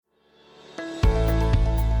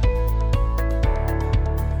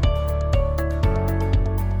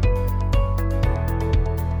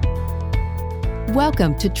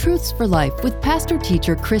Welcome to Truths for Life with Pastor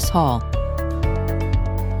Teacher Chris Hall.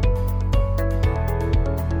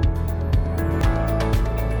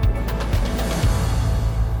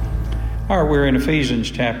 All right, we're in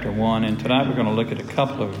Ephesians chapter 1, and tonight we're going to look at a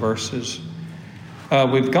couple of verses.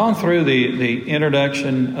 We've gone through the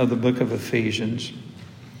introduction of the book of Ephesians,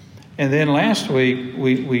 and then last week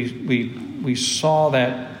we saw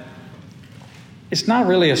that it's not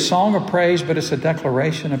really a song of praise, but it's a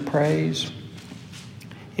declaration of praise.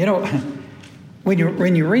 You know,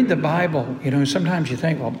 when you read the Bible, you know, sometimes you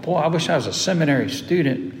think, well, boy, I wish I was a seminary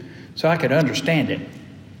student so I could understand it.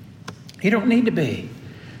 You don't need to be.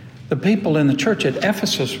 The people in the church at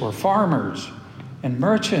Ephesus were farmers and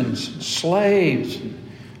merchants, slaves.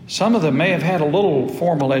 Some of them may have had a little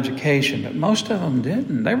formal education, but most of them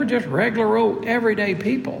didn't. They were just regular old everyday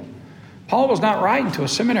people. Paul was not writing to a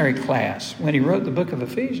seminary class when he wrote the book of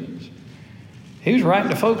Ephesians. He was writing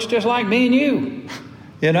to folks just like me and you,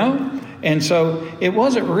 you know? And so it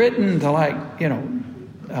wasn't written to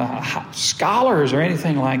scholars or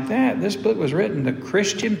anything like that. This book was written to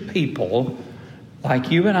Christian people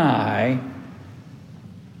like you and I.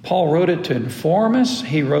 Paul wrote it to inform us.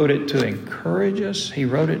 He wrote it to encourage us. He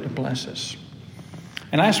wrote it to bless us.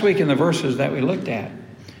 And last week in the verses that we looked at,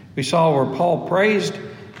 we saw where Paul praised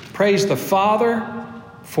the Father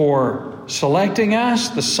for selecting us,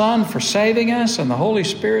 the Son for saving us, and the Holy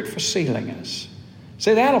Spirit for sealing us.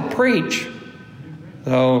 See, that'll preach.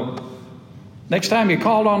 So next time you're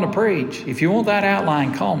called on to preach, if you want that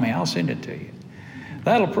outline, call me. I'll send it to you.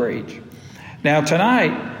 That'll preach. Now tonight,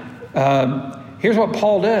 here's what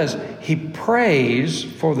Paul does. He prays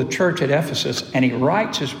for the church at Ephesus, and he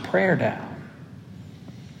writes his prayer down.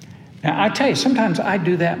 Now I tell you, sometimes I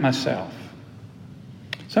do that myself.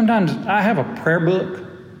 Sometimes I have a prayer book,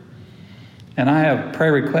 and I have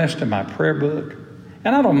prayer requests in my prayer book.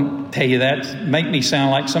 And I don't tell you that to make me sound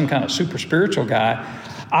like some kind of super spiritual guy.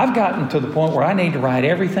 I've gotten to the point where I need to write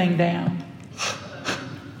everything down.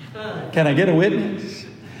 Can I get a witness?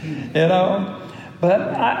 You know? But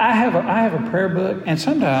I have a prayer book, and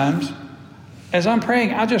sometimes as I'm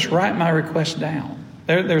praying, I just write my request down.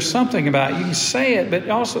 There's something about, you can say it, but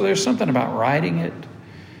also there's something about writing it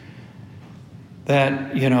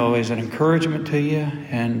that, you know, is an encouragement to you.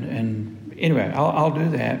 And anyway, I'll do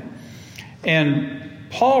that. And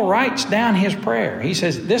Paul writes down his prayer. He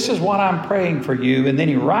says, this is what I'm praying for you. And then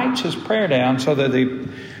he writes his prayer down so that the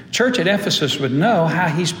church at Ephesus would know how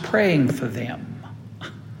he's praying for them.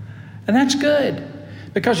 And that's good.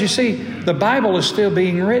 Because you see, the Bible is still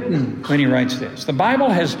being written when he writes this. The Bible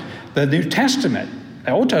has the New Testament,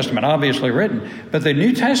 the Old Testament obviously written, but the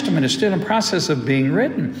New Testament is still in process of being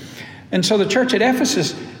written. And so the church at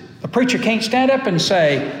Ephesus, the preacher can't stand up and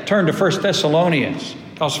say, turn to 1 Thessalonians,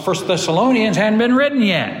 because 1 Thessalonians hadn't been written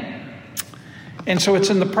yet. And so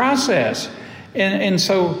it's in the process. And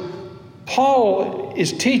so Paul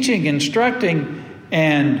is teaching, instructing,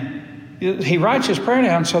 and he writes his prayer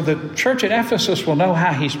down so the church at Ephesus will know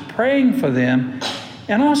how he's praying for them,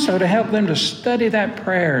 and also to help them to study that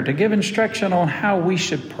prayer, to give instruction on how we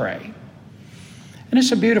should pray. And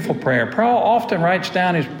it's a beautiful prayer. Paul often writes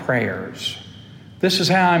down his prayers. This is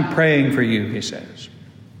how I'm praying for you, he says.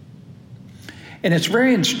 And it's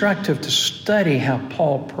very instructive to study how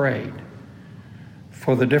Paul prayed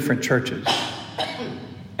for the different churches.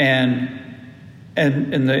 And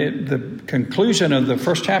in the conclusion of the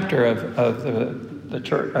first chapter of the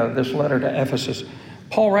church, this letter to Ephesus,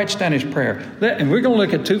 Paul writes down his prayer. And we're going to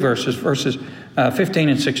look at two verses 15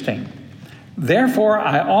 and 16. Therefore,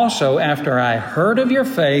 I also, after I heard of your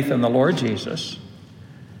faith in the Lord Jesus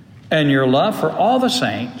and your love for all the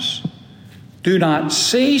saints, do not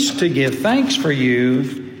cease to give thanks for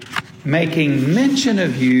you, making mention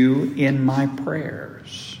of you in my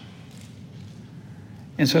prayers.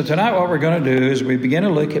 And so tonight what we're going to do is we begin to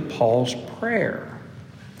look at Paul's prayer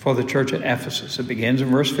for the church at Ephesus. It begins in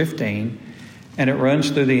verse 15 and it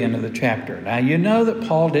runs through the end of the chapter. Now you know that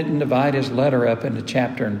Paul didn't divide his letter up into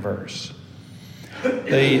chapter and verse.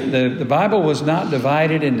 The Bible was not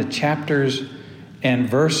divided into chapters and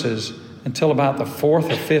verses until about the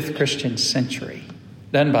 4th or 5th Christian century,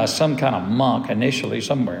 done by some kind of monk initially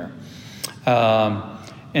somewhere.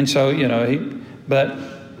 And so, you know, but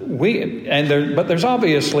there's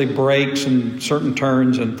obviously breaks and certain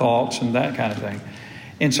turns and thoughts and that kind of thing.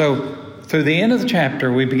 And so through the end of the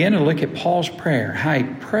chapter, we begin to look at Paul's prayer, how he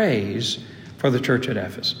prays for the church at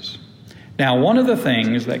Ephesus. Now, one of the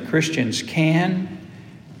things that Christians can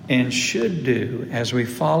and should do as we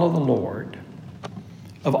follow the Lord,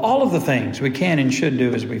 of all of the things we can and should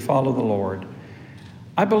do as we follow the Lord,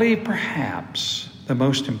 I believe perhaps the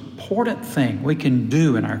most important thing we can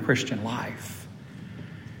do in our Christian life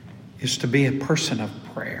is to be a person of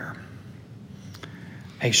prayer.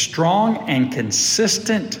 A strong and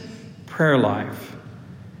consistent prayer life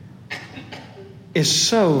is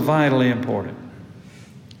so vitally important.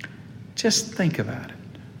 Just think about it.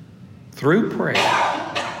 Through prayer,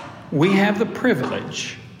 we have the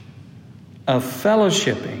privilege of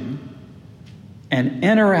fellowshipping and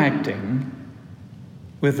interacting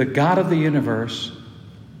with the God of the universe,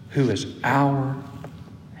 who is our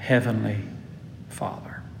Heavenly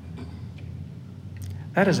Father.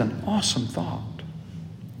 That is an awesome thought.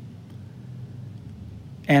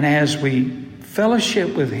 And as we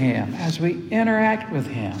fellowship with Him, as we interact with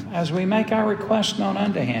Him, as we make our requests known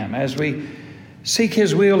unto Him, as we seek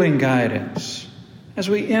His will and guidance, as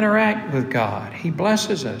we interact with God, He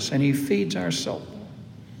blesses us and He feeds our soul.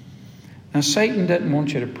 Now, Satan doesn't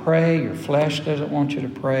want you to pray. Your flesh doesn't want you to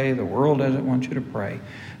pray. The world doesn't want you to pray.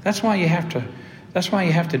 That's why you have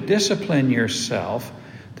to discipline yourself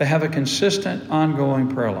to have a consistent, ongoing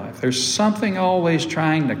prayer life. There's something always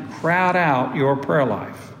trying to crowd out your prayer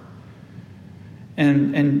life.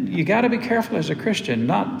 And you got to be careful as a Christian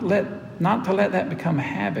not to let that become a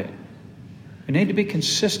habit. We need to be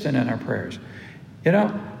consistent in our prayers. You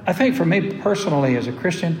know, I think for me personally as a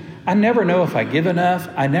Christian, I never know if I give enough.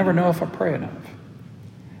 I never know if I pray enough.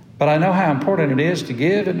 But I know how important it is to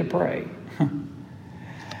give and to pray.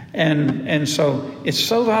 And so it's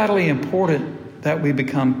so vitally important that we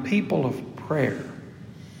become people of prayer.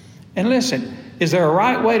 And listen, is there a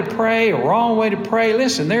right way to pray, a wrong way to pray?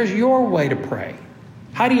 Listen, there's your way to pray.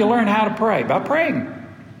 How do you learn how to pray? By praying.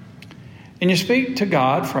 And you speak to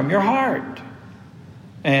God from your heart.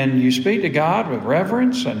 And you speak to God with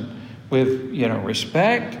reverence and with,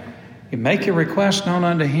 respect. You make your request known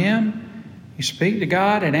unto Him. You speak to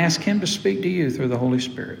God and ask Him to speak to you through the Holy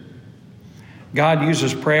Spirit. God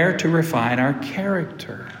uses prayer to refine our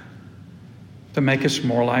character, to make us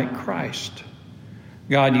more like Christ.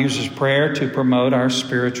 God uses prayer to promote our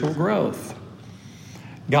spiritual growth.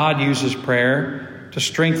 God uses prayer to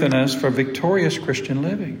strengthen us for victorious Christian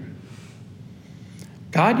living.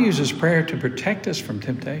 God uses prayer to protect us from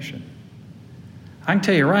temptation. I can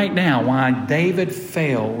tell you right now why David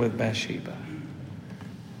failed with Bathsheba.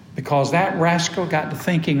 Because that rascal got to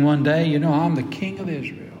thinking one day, I'm the king of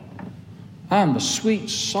Israel. I'm the sweet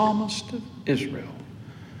psalmist of Israel.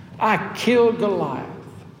 I killed Goliath.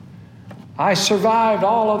 I survived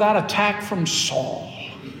all of that attack from Saul.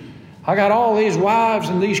 I got all these wives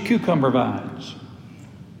and these cucumber vines,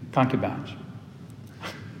 concubines.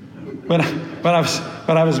 When I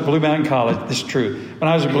was at Blue Mountain College, this is true. When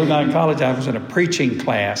I was at Blue Mountain College, I was in a preaching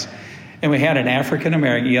class, and we had an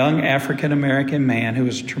young African-American man who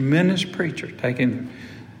was a tremendous preacher,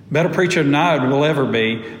 better preacher than I will ever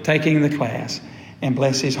be, taking the class. And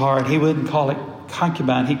bless his heart, he wouldn't call it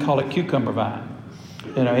concubine, he'd call it cucumber vine.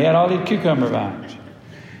 He had all these cucumber vines.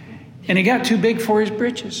 And he got too big for his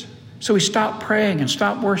britches. So he stopped praying and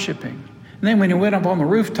stopped worshiping. And then when he went up on the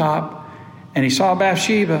rooftop and he saw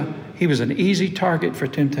Bathsheba, he was an easy target for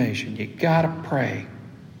temptation. You got to pray,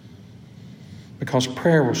 because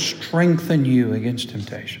prayer will strengthen you against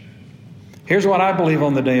temptation. Here's what I believe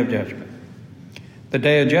on the Day of Judgment. The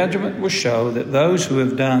Day of Judgment will show that those who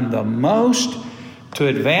have done the most to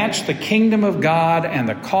advance the kingdom of God and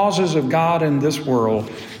the causes of God in this world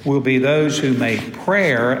will be those who made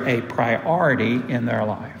prayer a priority in their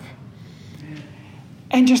life.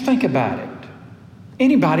 And just think about it.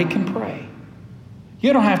 Anybody can pray.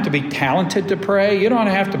 You don't have to be talented to pray. You don't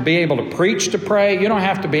have to be able to preach to pray. You don't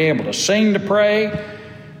have to be able to sing to pray.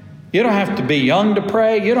 You don't have to be young to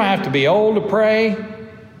pray. You don't have to be old to pray.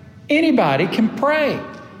 Anybody can pray.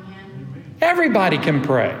 Everybody can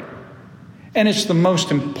pray. And it's the most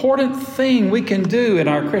important thing we can do in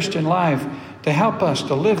our Christian life to help us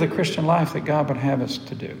to live the Christian life that God would have us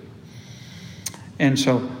to do. And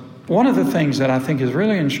so one of the things that I think is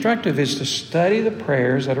really instructive is to study the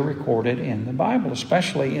prayers that are recorded in the Bible,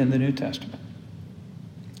 especially in the New Testament.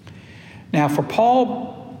 Now, for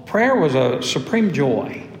Paul, prayer was a supreme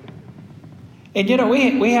joy. And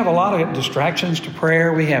we have a lot of distractions to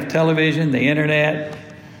prayer. We have television, the internet.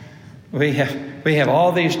 We have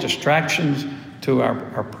all these distractions to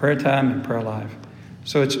our prayer time and prayer life.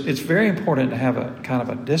 So it's very important to have a kind of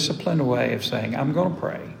a disciplined way of saying, I'm going to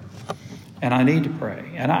pray. And I need to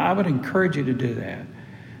pray. And I would encourage you to do that.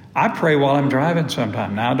 I pray while I'm driving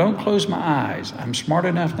sometime. Now, don't close my eyes. I'm smart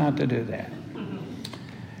enough not to do that.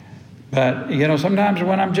 But, sometimes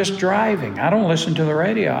when I'm just driving, I don't listen to the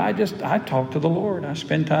radio. I talk to the Lord. I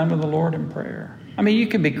spend time with the Lord in prayer. I mean, you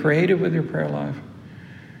can be creative with your prayer life.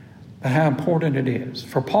 But how important it is.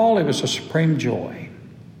 For Paul, it was a supreme joy.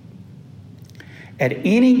 at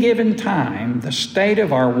any given time, the state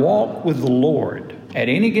of our walk with the Lord, at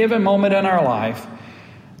any given moment in our life,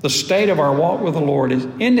 the state of our walk with the Lord is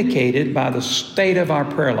indicated by the state of our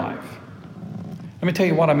prayer life. Let me tell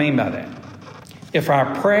you what I mean by that. If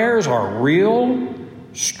our prayers are real,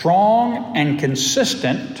 strong, and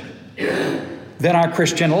consistent, then our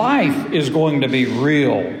Christian life is going to be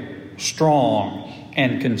real, strong,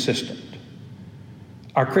 and consistent.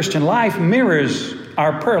 Our Christian life mirrors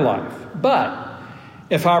our prayer life. But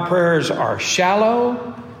if our prayers are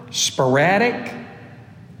shallow, sporadic,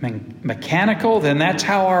 mechanical, then that's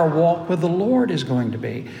how our walk with the Lord is going to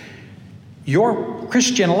be. Your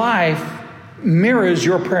Christian life mirrors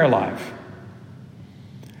your prayer life.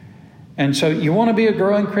 And so you want to be a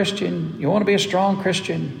growing Christian, you want to be a strong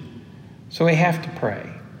Christian, so we have to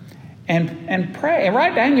pray. And pray, and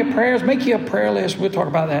write down your prayers, make you a prayer list. We'll talk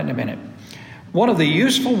about that in a minute. One of the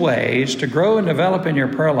useful ways to grow and develop in your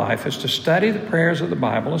prayer life is to study the prayers of the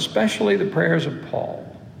Bible, especially the prayers of Paul.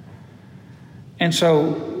 And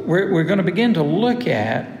so we're going to begin to look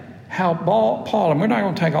at how Paul, and we're not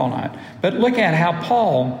going to take all night, but look at how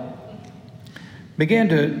Paul began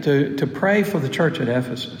to pray for the church at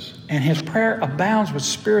Ephesus. And his prayer abounds with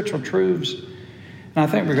spiritual truths. And I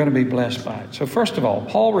think we're going to be blessed by it. So first of all,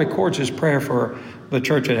 Paul records his prayer for the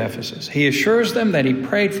church at Ephesus. He assures them that he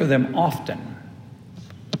prayed for them often.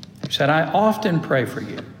 He said, I often pray for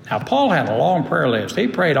you. Now, Paul had a long prayer list. He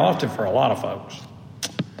prayed often for a lot of folks.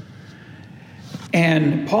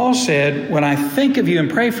 And Paul said, when I think of you and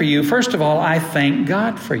pray for you, first of all, I thank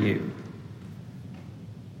God for you.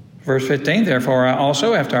 Verse 15, therefore I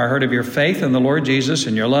also, after I heard of your faith in the Lord Jesus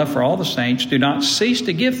and your love for all the saints, do not cease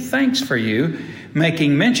to give thanks for you,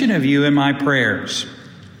 making mention of you in my prayers.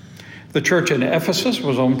 The church in Ephesus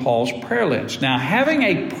was on Paul's prayer list. Now, having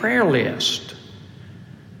a prayer list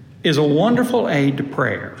is a wonderful aid to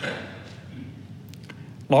prayer.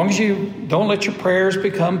 As long as you don't let your prayers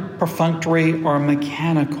become perfunctory or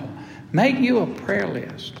mechanical. Make you a prayer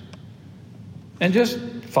list. And just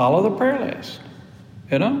follow the prayer list.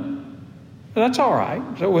 You know? That's all right.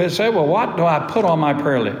 So we'll say, well, what do I put on my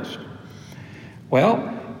prayer list?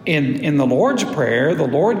 Well, in the Lord's Prayer, the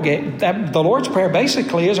Lord's Prayer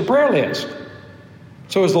basically is a prayer list.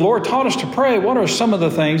 So as the Lord taught us to pray, what are some of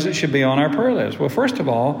the things that should be on our prayer list? Well, first of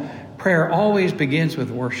all, prayer always begins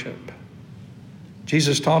with worship.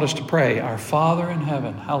 Jesus taught us to pray, our Father in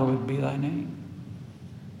heaven, hallowed be thy name.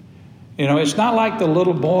 You know, it's not like the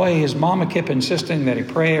little boy, his mama kept insisting that he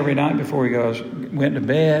pray every night before he went to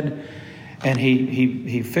bed. And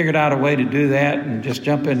he figured out a way to do that and just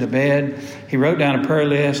jump into bed. He wrote down a prayer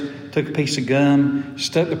list, took a piece of gum,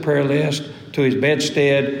 stuck the prayer list to his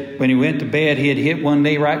bedstead. When he went to bed, he'd hit one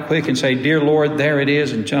knee right quick and say, Dear Lord, there it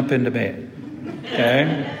is, and jump into bed.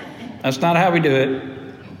 Okay? That's not how we do it.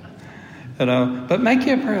 You know, but make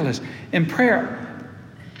you a prayer list. In prayer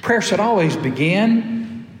should always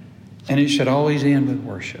begin and it should always end with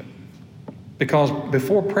worship. Because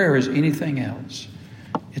before prayer is anything else,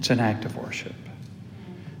 it's an act of worship.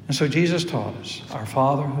 And so Jesus taught us, our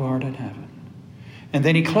Father who art in heaven. And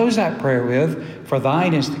then he closed that prayer with, for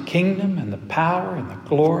thine is the kingdom and the power and the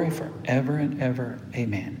glory forever and ever.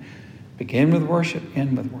 Amen. Begin with worship,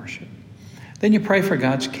 end with worship. Then you pray for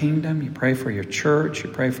God's kingdom. You pray for your church.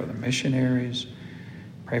 You pray for the missionaries.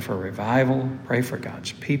 Pray for revival. Pray for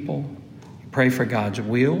God's people. You pray for God's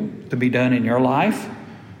will to be done in your life.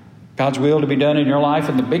 God's will to be done in your life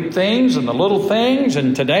in the big things and the little things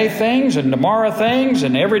and today things and tomorrow things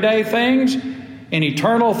and everyday things and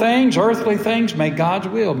eternal things, earthly things. May God's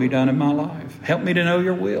will be done in my life. Help me to know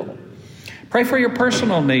your will. Pray for your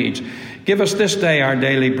personal needs. Give us this day our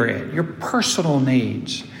daily bread. Your personal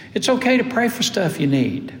needs. It's okay to pray for stuff you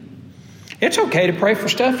need. It's okay to pray for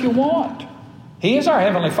stuff you want. He is our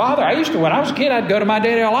Heavenly Father. When I was a kid, I'd go to my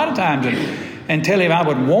daddy a lot of times and tell him I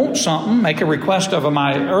would want something, make a request of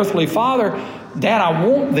my earthly father. Dad, I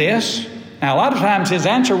want this. Now, a lot of times his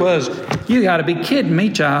answer was, you got to be kidding me,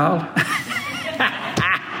 child.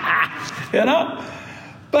 You know?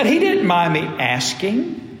 But he didn't mind me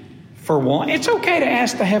asking for want. It's okay to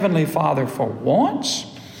ask the Heavenly Father for wants.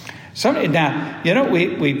 Now, you know,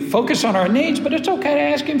 we focus on our needs, but it's okay to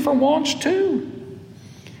ask him for wants too.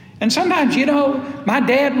 And sometimes, you know, my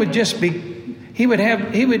dad would just be, he would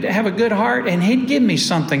have a good heart and he'd give me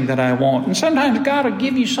something that I want. And sometimes God will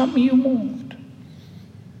give you something you want.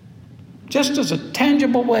 Just as a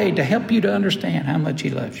tangible way to help you to understand how much he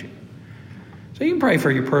loves you. So you can pray for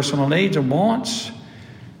your personal needs and wants.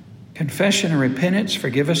 Confession and repentance,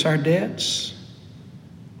 forgive us our debts.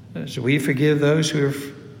 As we forgive those who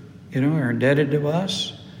are indebted to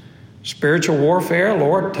us. Spiritual warfare,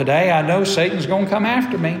 Lord, today I know Satan's going to come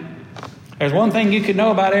after me. There's one thing you can know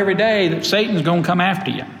about every day, that Satan's going to come after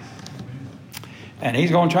you. And he's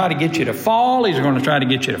going to try to get you to fall. He's going to try to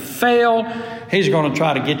get you to fail. He's going to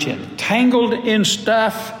try to get you entangled in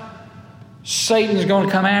stuff. Satan's going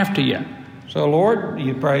to come after you. So, Lord,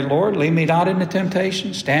 you pray, Lord, lead me not into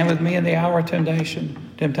temptation. Stand with me in the hour of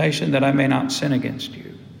temptation, that I may not sin against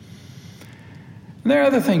you. And there are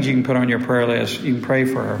other things you can put on your prayer list. You can pray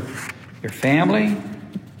for your family.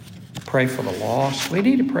 Pray for the lost. We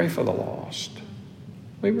need to pray for the lost.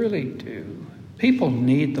 We really do. People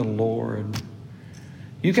need the Lord.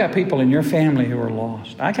 You got people in your family who are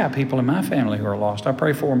lost. I got people in my family who are lost. I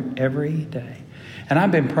pray for them every day. And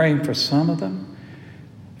I've been praying for some of them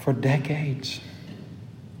for decades.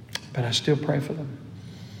 But I still pray for them.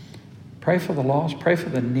 Pray for the lost. Pray for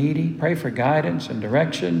the needy. Pray for guidance and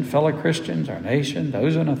direction, fellow Christians, our nation,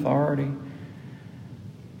 those in authority.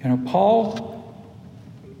 You know, Paul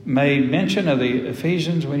made mention of the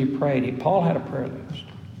Ephesians when he prayed. Paul had a prayer list.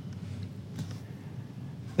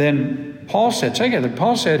 Then Paul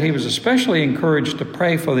said he was especially encouraged to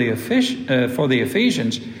pray for the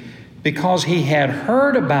Ephesians because he had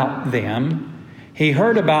heard about them. He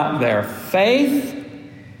heard about their faith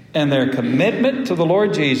and their commitment to the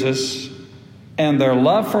Lord Jesus and their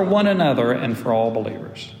love for one another and for all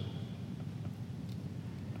believers.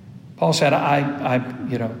 Paul said,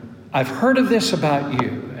 I've heard of this about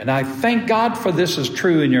you, and I thank God for this is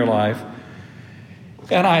true in your life.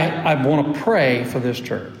 And I want to pray for this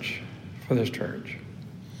church.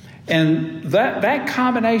 And that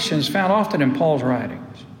combination is found often in Paul's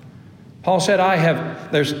writings. Paul said,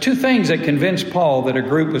 there's two things that convinced Paul that a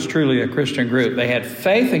group was truly a Christian group. They had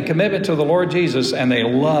faith and commitment to the Lord Jesus, and they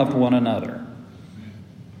loved one another.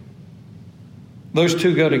 Those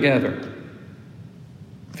two go together.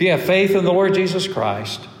 If you have faith in the Lord Jesus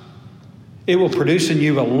Christ, it will produce in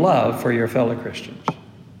you a love for your fellow Christians.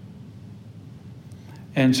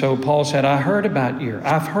 And so Paul said, I've heard about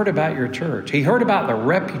your church. He heard about the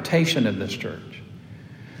reputation of this church,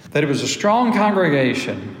 that it was a strong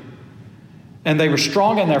congregation, and they were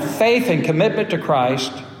strong in their faith and commitment to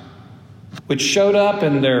Christ, which showed up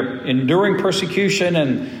in their enduring persecution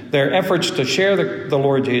and their efforts to share the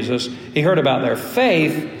Lord Jesus. He heard about their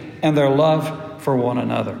faith and their love for one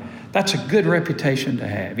another. That's a good reputation to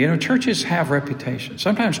have. You know, churches have reputations.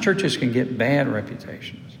 Sometimes churches can get bad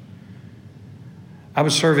reputations. I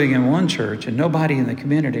was serving in one church, and nobody in the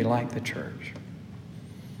community liked the church.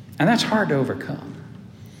 And that's hard to overcome,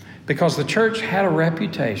 because the church had a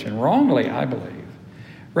reputation, wrongly, I believe,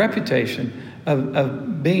 reputation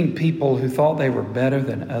of being people who thought they were better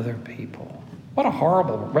than other people. What a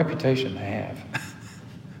horrible reputation to have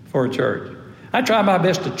for a church. I tried my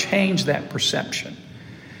best to change that perception.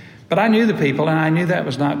 But I knew the people, and I knew that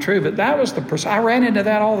was not true. But that was I ran into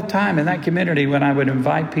that all the time in that community when I would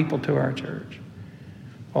invite people to our church.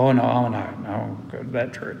 Oh, no, I don't go to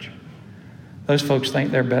that church. Those folks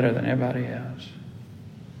think they're better than everybody else.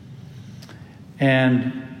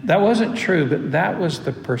 And that wasn't true, but that was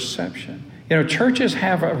the perception. You know, churches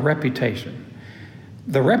have a reputation.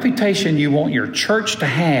 The reputation you want your church to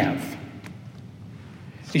have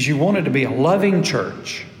is you want it to be a loving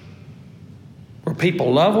church where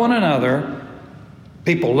people love one another,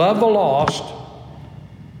 people love the lost,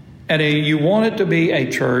 and you want it to be a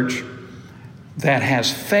church that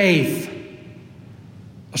has faith,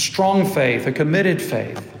 a strong faith, a committed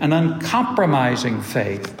faith, an uncompromising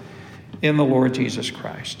faith in the Lord Jesus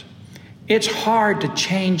Christ. It's hard to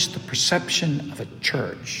change the perception of a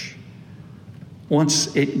church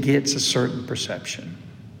once it gets a certain perception.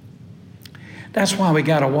 That's why we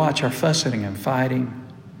got to watch our fussing and fighting.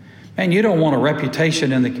 Man, you don't want a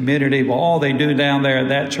reputation in the community. Well, all they do down there at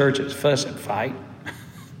that church is fuss and fight.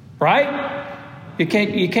 Right? You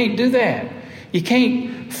can't do that. You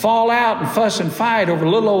can't fall out and fuss and fight over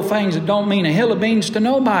little old things that don't mean a hill of beans to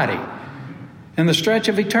nobody in the stretch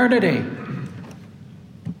of eternity.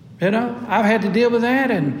 You know, I've had to deal with that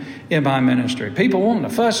in my ministry. People wanting to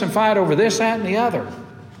fuss and fight over this, that, and the other.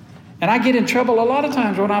 And I get in trouble a lot of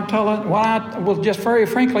times when I will just very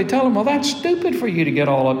frankly tell them, well, that's stupid for you to get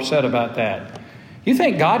all upset about that. You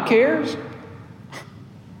think God cares?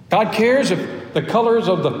 God cares if the colors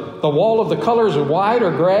of the wall of the colors are white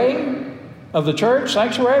or gray of the church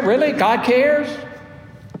sanctuary? Really? God cares?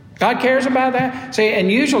 God cares about that? See,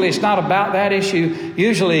 and usually it's not about that issue.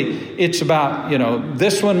 Usually it's about,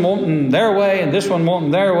 this one wanting their way and this one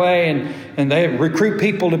wanting their way, and they recruit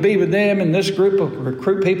people to be with them, and this group will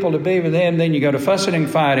recruit people to be with them. Then you go to fussing and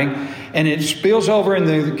fighting, and it spills over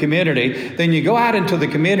into the community. Then you go out into the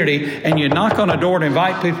community and you knock on a door and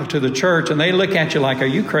invite people to the church, and they look at you like, are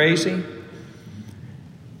you crazy?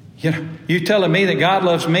 You telling me that God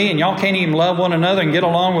loves me and y'all can't even love one another and get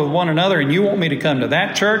along with one another, and you want me to come to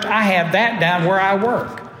that church? I have that down where I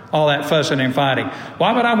work, all that fussing and fighting.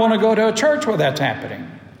 Why would I want to go to a church where that's happening?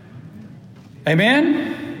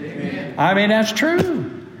 Amen? Amen. I mean, that's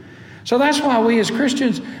true. So that's why we as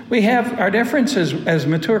Christians, we have our differences. As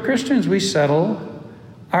mature Christians, we settle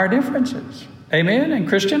our differences. Amen? And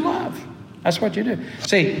Christian love. That's what you do.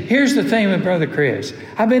 See, here's the thing with Brother Chris.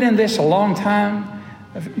 I've been in this a long time.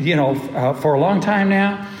 For a long time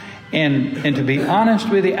now, and to be honest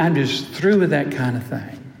with you, I'm just through with that kind of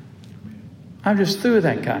thing. I'm just through with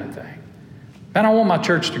that kind of thing. And I want my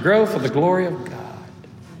church to grow for the glory of God.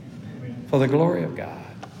 For the glory of God.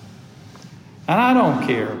 And I don't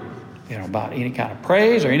care, about any kind of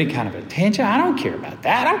praise or any kind of attention. I don't care about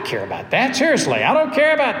that. I don't care about that. Seriously, I don't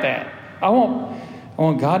care about that. I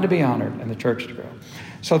want God to be honored and the church to grow.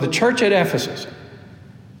 So the church at Ephesus,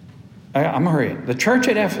 I'm hurrying. The church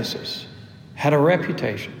at Ephesus had a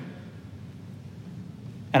reputation.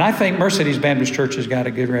 And I think Mercedes Baptist Church has got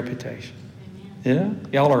a good reputation. Amen.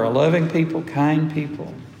 Yeah? Y'all are a loving people, kind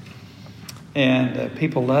people. And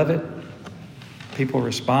people love it. People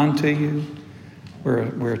respond to you.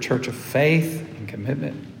 We're a church of faith and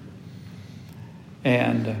commitment.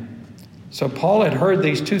 And so Paul had heard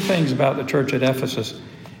these two things about the church at Ephesus.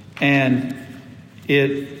 And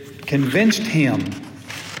it convinced him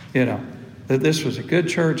that this was a good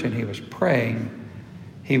church, and he was praying.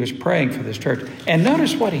 He was praying for this church. And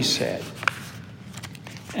notice what he said.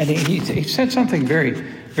 And he said something very,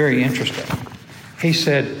 very interesting. He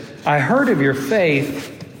said, I heard of your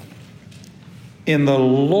faith in the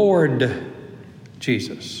Lord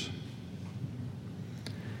Jesus.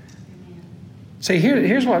 See,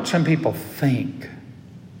 here's what some people think.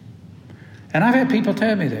 And I've had people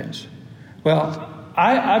tell me this. Well,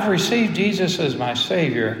 I've received Jesus as my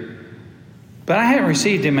Savior, but I haven't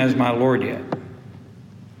received Him as my Lord yet.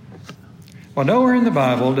 Well, nowhere in the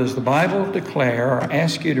Bible does the Bible declare or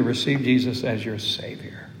ask you to receive Jesus as your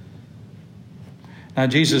Savior. Now,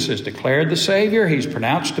 Jesus is declared the Savior. He's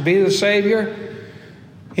pronounced to be the Savior.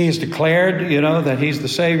 He has declared, that He's the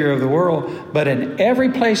Savior of the world. But in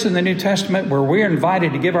every place in the New Testament where we're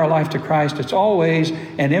invited to give our life to Christ, it's always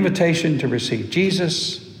an invitation to receive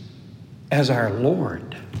Jesus as our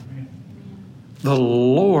Lord. The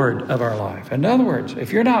Lord of our life. In other words,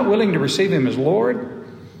 if you're not willing to receive Him as Lord,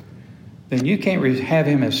 then you can't have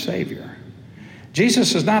Him as Savior.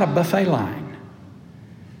 Jesus is not a buffet line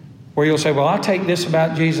where you'll say, well, I'll take this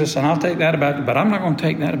about Jesus and I'll take that about, but I'm not going to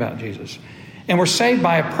take that about Jesus. And we're saved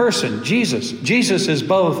by a person, Jesus. Jesus is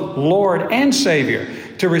both Lord and Savior.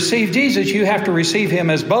 To receive Jesus, you have to receive Him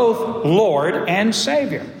as both Lord and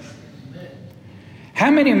Savior. How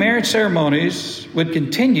many marriage ceremonies would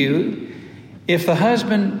continue if the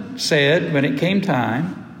husband said, when it came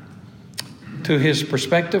time, to his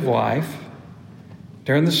prospective wife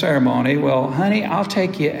during the ceremony, well, honey, I'll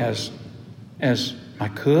take you as my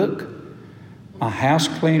cook, my house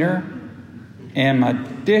cleaner, and my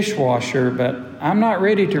dishwasher, but I'm not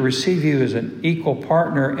ready to receive you as an equal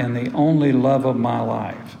partner and the only love of my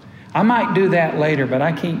life. I might do that later, but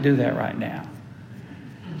I can't do that right now.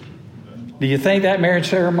 Do you think that marriage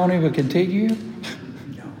ceremony would continue?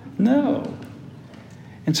 No.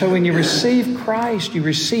 And so when you receive Christ, you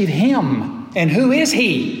receive Him. And who is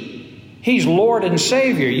He? He's Lord and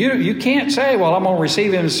Savior. You can't say, well, I'm going to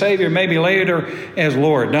receive Him as Savior, maybe later as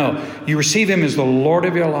Lord. No, you receive Him as the Lord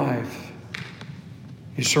of your life.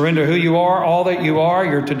 You surrender who you are, all that you are,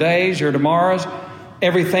 your todays, your tomorrows,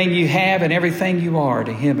 everything you have and everything you are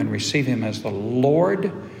to Him, and receive Him as the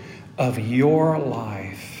Lord of your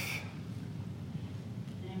life.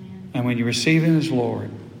 Amen. And when you receive Him as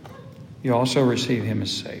Lord, you also receive Him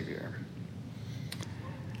as Savior.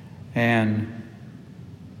 And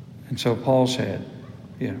so Paul said,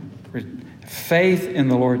 faith in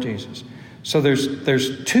the Lord Jesus. So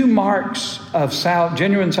there's two marks of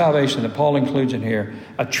genuine salvation that Paul includes in here.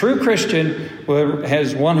 A true Christian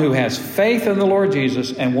has one who has faith in the Lord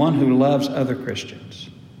Jesus and one who loves other Christians.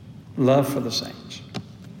 Love for the saints.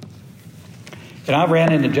 And I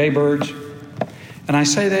ran into Jaybirds, and I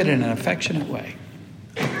say that in an affectionate way.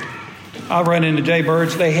 I run into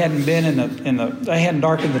Jaybirds. They hadn't been they hadn't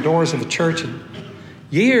darkened the doors of the church in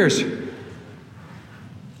years.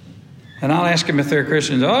 And I'll ask them if they're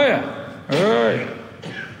Christians. Oh yeah.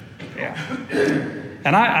 Yeah.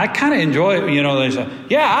 And I kind of enjoy it. They say,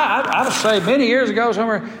 yeah, I was saved many years ago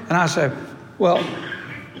somewhere. And I say, well,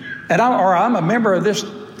 I'm a member of this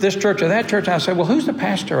church or that church. And I say, well, who's the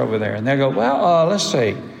pastor over there? And they go, well, let's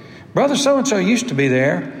see. Brother so-and-so used to be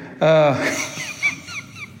there.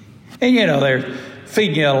 And they're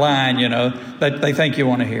feeding you a line, that they think you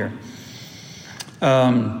want to hear.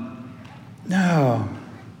 No.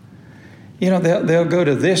 They'll go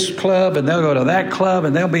to this club and they'll go to that club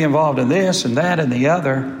and they'll be involved in this and that and the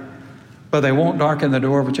other, but they won't darken the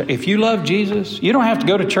door of a church. If you love Jesus, you don't have to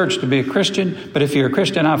go to church to be a Christian, but if you're a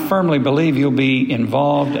Christian, I firmly believe you'll be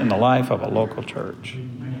involved in the life of a local church.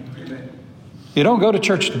 You don't go to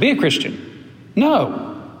church to be a Christian. No.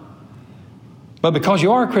 But because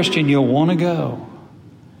you are a Christian, you'll want to go.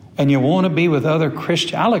 And you want to be with other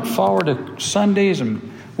Christians. I look forward to Sundays and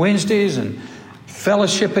Wednesdays and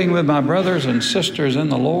fellowshipping with my brothers and sisters in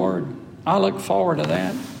the Lord. I look forward to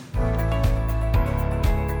that.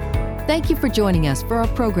 Thank you for joining us for our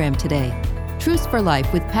program today. Truths for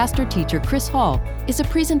Life with Pastor Teacher Chris Hall is a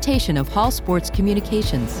presentation of Hall Sports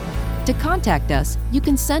Communications. To contact us, you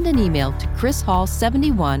can send an email to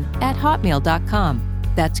chrishall71@hotmail.com.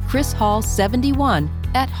 That's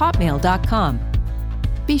chrishall71@hotmail.com.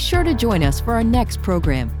 Be sure to join us for our next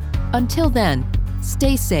program. Until then,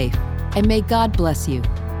 stay safe and may God bless you.